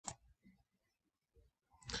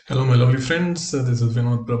Hello, my lovely friends. This is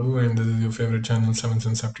Vinod Prabhu, and this is your favorite channel, 7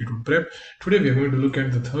 Sense Aptitude Prep. Today, we are going to look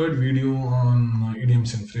at the third video on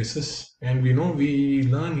idioms and phrases. And we know we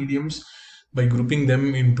learn idioms by grouping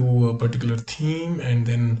them into a particular theme and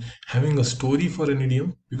then having a story for an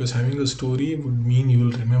idiom, because having a story would mean you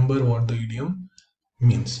will remember what the idiom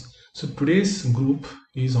means. So, today's group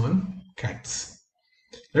is on cats.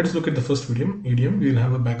 Let's look at the first idiom. We'll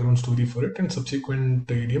have a background story for it, and subsequent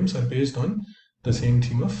idioms are based on the same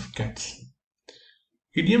theme of cats.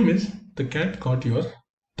 Idiom is the cat caught your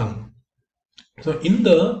tongue. So, in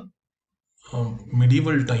the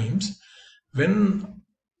medieval times, when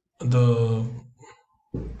the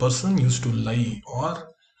person used to lie,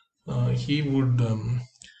 or he would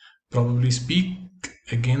probably speak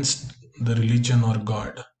against the religion or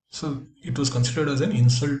God, so it was considered as an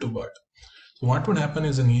insult to God. So what would happen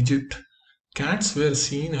is, in Egypt, cats were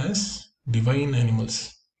seen as divine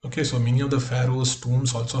animals. Okay, so many of the pharaohs'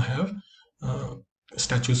 tombs also have uh,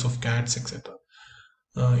 statues of cats, etc.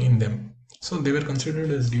 In them. So they were considered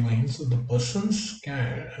as divine. So the person's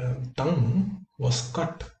tongue was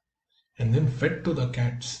cut and then fed to the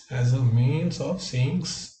cats as a means of saying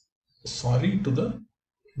sorry to the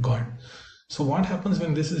god. So what happens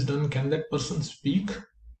when this is done? Can that person speak?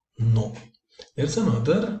 No. There's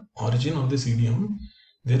another origin of this idiom.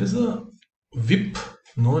 There is a whip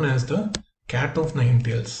known as the cat of nine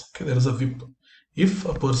tails. Okay, there is a whip. If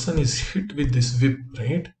a person is hit with this whip,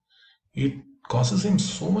 right, it causes him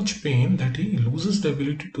so much pain that he loses the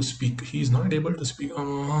ability to speak. He is not able to speak.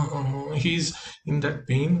 He is in that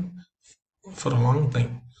pain for a long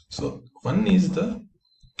time. So one is the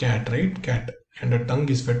cat, right? Cat, and a tongue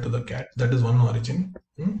is fed to the cat. That is one origin.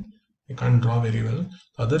 You can't draw very well.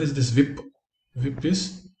 The other is this whip. Whip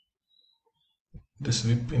is this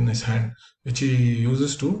whip in his hand, which he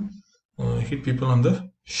uses to hit people on the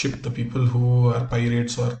ship, the people who are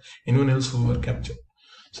pirates or anyone else who were captured.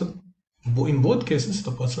 So in both cases,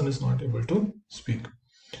 the person is not able to speak.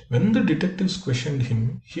 When the detectives questioned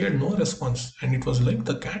him, he had no response, and it was like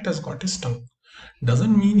the cat has got his tongue.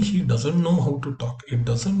 Doesn't mean he doesn't know how to talk. It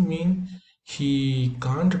doesn't mean he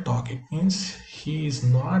can't talk. It means he is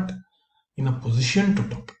not in a position to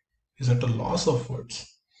talk. He's at a loss of words.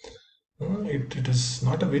 It is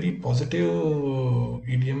not a very positive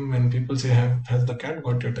idiom when people say, has the cat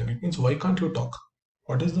got your tongue? It means, why can't you talk?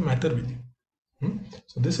 What is the matter with you?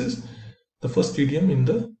 So this is the first idiom in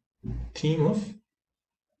the theme of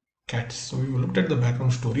cats. So we looked at the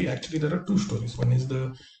background story. Actually, there are two stories. One is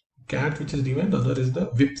the cat, which is divine. The other is the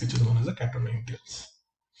whip, which is known as the cat of nine tails.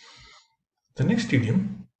 The next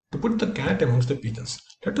idiom, to put the cat amongst the pigeons.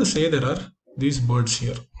 Let us say there are these birds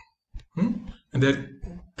here, and they're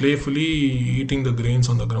playfully eating the grains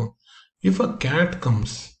on the ground. If a cat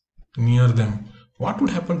comes near them, what would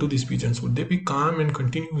happen to these pigeons? Would they be calm and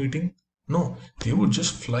continue eating? No, they would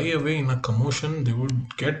just fly away in a commotion. They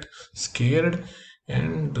would get scared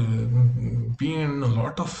and be in a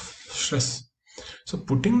lot of stress. So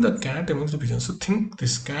putting the cat amongst the pigeons. So think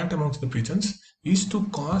this cat amongst the pigeons is to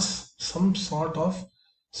cause some sort of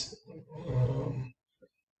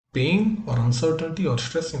pain or uncertainty or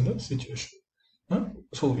stress in the situation.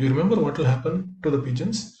 So you remember what will happen to the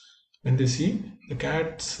pigeons when they see the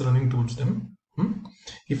cats running towards them.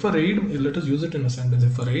 If a raid, let us use it in a sentence.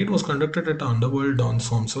 If a raid was conducted at an underworld don's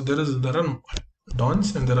home, so there are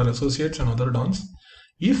dons and there are associates and other dons.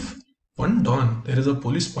 If one don, there is a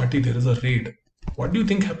police party, there is a raid, what do you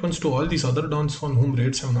think happens to all these other dons on whom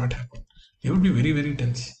raids have not happened? They would be very, very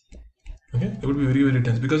tense. Okay, they would be very, very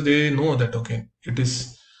tense because they know that, okay, it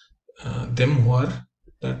is them who are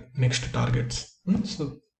the next targets.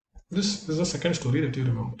 So this is the second story that you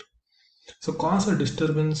remember. So cause a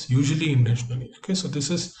disturbance, usually intentionally. Okay, so this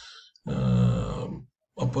is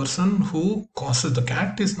a person who causes. The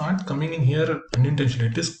cat is not coming in here unintentionally.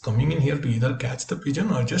 It is coming in here to either catch the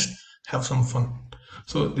pigeon or just have some fun.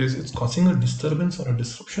 So it's causing a disturbance or a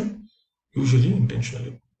disruption, usually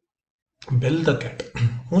intentionally. Bell the cat.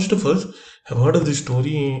 Most of us have heard of this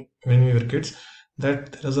story when we were kids,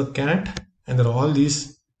 that there is a cat and there are all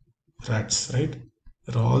these rats, right?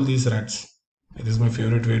 There are all these rats. This is my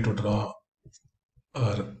favorite way to draw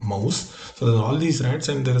a mouse. So there are all these rats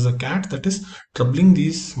and there is a cat that is troubling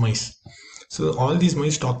these mice. So all these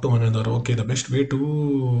mice talk to one another. Okay, the best way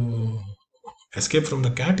to escape from the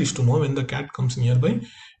cat is to know when the cat comes nearby.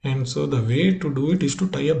 And so the way to do it is to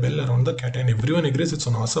tie a bell around the cat, and everyone agrees it's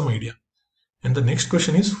an awesome idea. And the next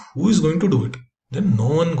question is, who is going to do it? Then no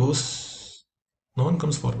one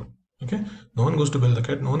comes forward. Okay, no one goes to bell the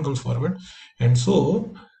cat, no one comes forward. And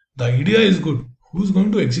so the idea is good. Who's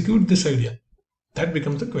going to execute this idea? That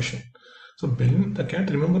becomes the question. So belling the cat,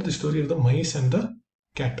 remember the story of the mice and the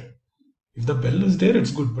cat. If the bell is there,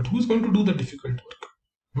 it's good, but who's going to do the difficult work?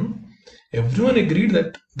 Hmm? Everyone agreed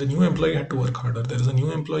that the new employee had to work harder. There is a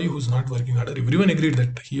new employee who's not working harder. Everyone agreed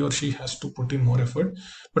that he or she has to put in more effort,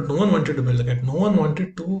 but no one wanted to build the cat. No one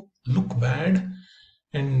wanted to look bad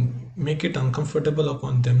and make it uncomfortable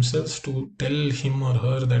upon themselves to tell him or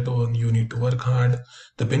her that, oh, you need to work hard.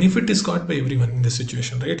 The benefit is got by everyone in this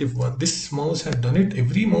situation, right? If this mouse had done it,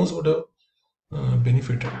 every mouse would have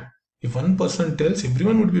benefited. If one person tells,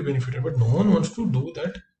 everyone would be benefited, but no one wants to do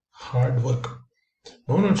that hard work.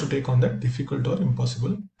 No one wants to take on that difficult or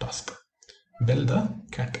impossible task. Bell the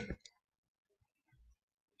cat.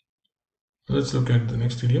 Let's look at the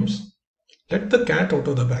next idioms. Let the cat out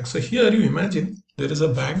of the bag. So here you imagine there is a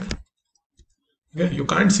bag. Okay, you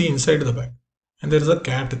can't see inside the bag, and there is a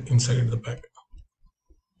cat inside the bag.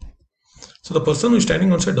 So the person who is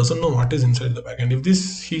standing outside doesn't know what is inside the bag, and if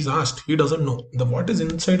this he's asked, he doesn't know. The what is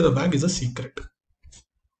inside the bag is a secret.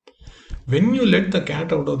 When you let the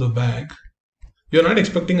cat out of the bag, you're not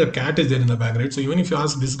expecting a cat is there in the bag, right? So even if you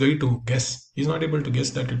ask this guy to guess, he's not able to guess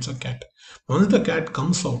that it's a cat. Once the cat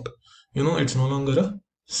comes out, you know it's no longer a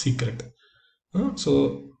secret.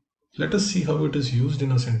 So let us see how it is used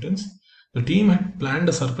in a sentence. The team had planned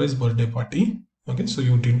a surprise birthday party. Okay, so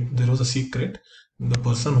there was a secret. The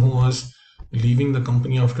person who was leaving the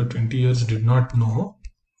company after 20 years did not know.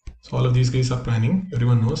 So all of these guys are planning,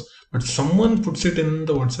 everyone knows, but someone puts it in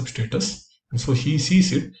the WhatsApp status, and so he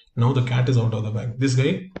sees it. Now the cat is out of the bag. This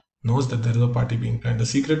guy knows that there is a party being planned. The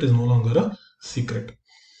secret is no longer a secret.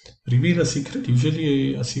 Reveal a secret.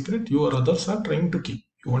 Usually a secret you or others are trying to keep.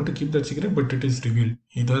 You want to keep that secret, but it is revealed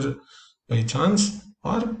either by chance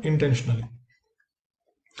or intentionally.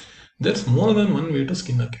 There's more than one way to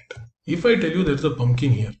skin a cat. If I tell you there's a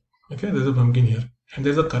pumpkin here, okay, there's a pumpkin here, and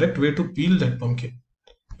there's a correct way to peel that pumpkin,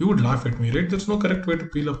 you would laugh at me, right? There's no correct way to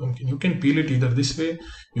peel a pumpkin. You can peel it either this way,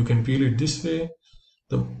 you can peel it this way.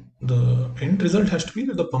 The end result has to be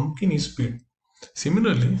that the pumpkin is peeled.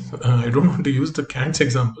 Similarly, I don't want to use the cat's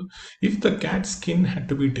example. If the cat skin had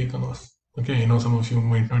to be taken off, okay, I know some of you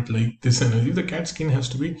might not like this analogy. If the cat skin has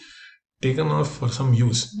to be taken off for some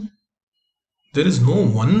use, there is no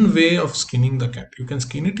one way of skinning the cat. You can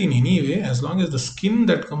skin it in any way as long as the skin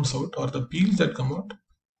that comes out or the peels that come out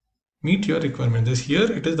meet your requirements.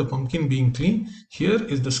 Here it is the pumpkin being clean. Here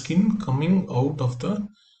is the skin coming out of the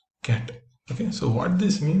cat. Okay, so what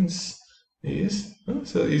this means is,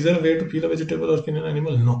 so is there a way to peel a vegetable or skin an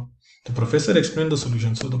animal? No. The professor explained the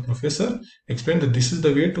solution. So the professor explained that this is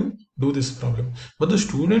the way to do this problem. But the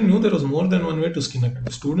student knew there was more than one way to skin a cat.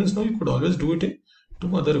 The students know you could always do it in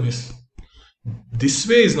two other ways. This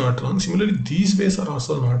way is not wrong. Similarly, these ways are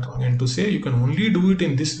also not wrong. And to say you can only do it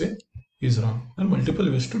in this way is wrong. There are multiple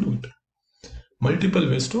ways to do it. Multiple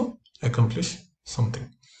ways to accomplish something.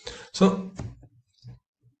 So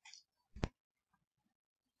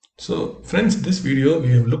friends, this video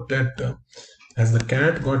we have looked at as the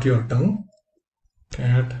cat got your tongue.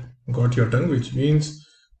 Cat got your tongue, which means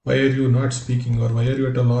why are you not speaking or why are you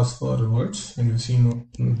at a loss for words? And we've seen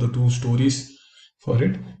the two stories for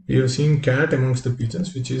it. We have seen cat amongst the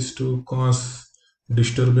pigeons, which is to cause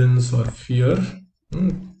disturbance or fear,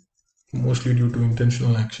 mostly due to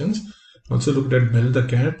intentional actions. Also looked at bell the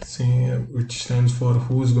cat, which stands for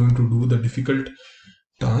who is going to do the difficult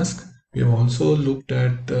task. We have also looked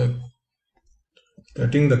at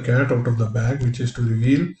letting the cat out of the bag, which is to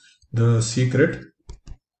reveal the secret.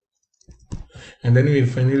 And then we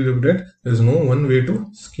finally looked at there is no one way to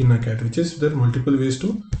skin a cat, which is there are multiple ways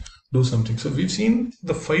to do something. So we've seen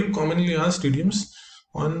the 5 commonly asked idioms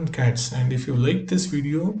on cats. And if you like this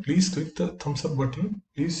video, please click the thumbs up button.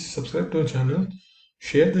 Please subscribe to our channel.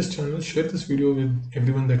 Share this channel. Share this video with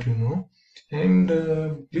everyone that you know. And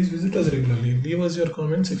please visit us regularly. Leave us your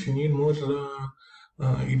comments if you need more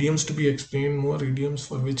idioms to be explained, more idioms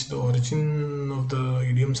for which the origin of the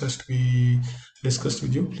idioms has to be discussed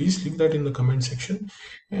with you. Please leave that in the comment section,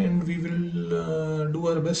 and we will do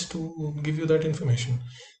our best to give you that information.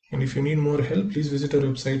 And if you need more help, please visit our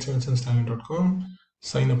website 7senstalent.com,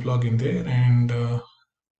 sign up, log in there, and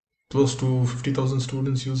close to 50,000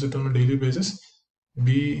 students use it on a daily basis.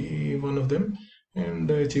 Be one of them and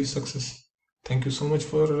achieve success. Thank you so much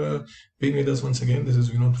for being with us once again. This is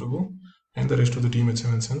Vinod Prabhu and the rest of the team at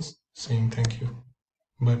 7 Sense saying thank you.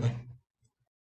 Bye bye.